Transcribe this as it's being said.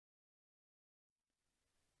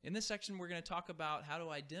In this section, we're going to talk about how to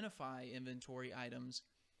identify inventory items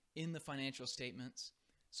in the financial statements.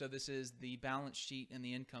 So this is the balance sheet and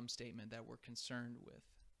the income statement that we're concerned with.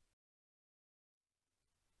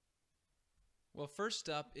 Well, first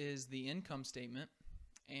up is the income statement.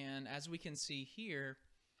 And as we can see here,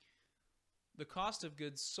 the cost of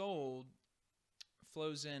goods sold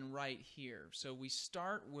flows in right here. So we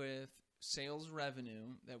start with sales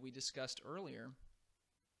revenue that we discussed earlier.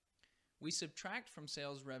 We subtract from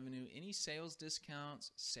sales revenue any sales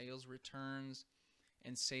discounts, sales returns,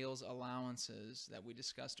 and sales allowances that we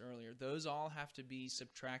discussed earlier. Those all have to be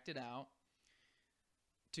subtracted out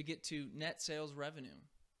to get to net sales revenue.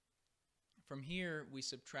 From here, we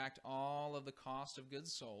subtract all of the cost of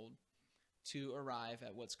goods sold to arrive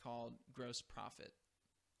at what's called gross profit.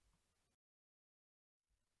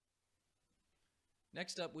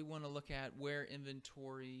 Next up, we want to look at where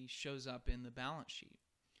inventory shows up in the balance sheet.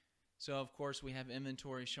 So of course we have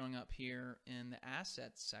inventory showing up here in the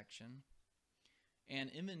assets section, and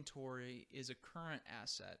inventory is a current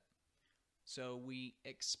asset. So we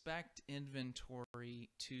expect inventory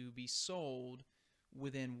to be sold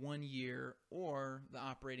within 1 year or the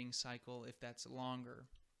operating cycle if that's longer.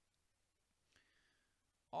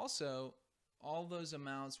 Also, all those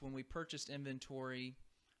amounts when we purchased inventory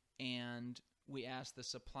and we asked the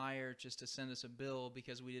supplier just to send us a bill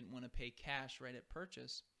because we didn't want to pay cash right at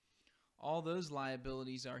purchase, all those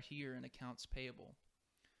liabilities are here in accounts payable.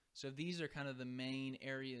 So these are kind of the main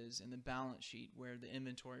areas in the balance sheet where the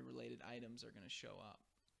inventory related items are going to show up.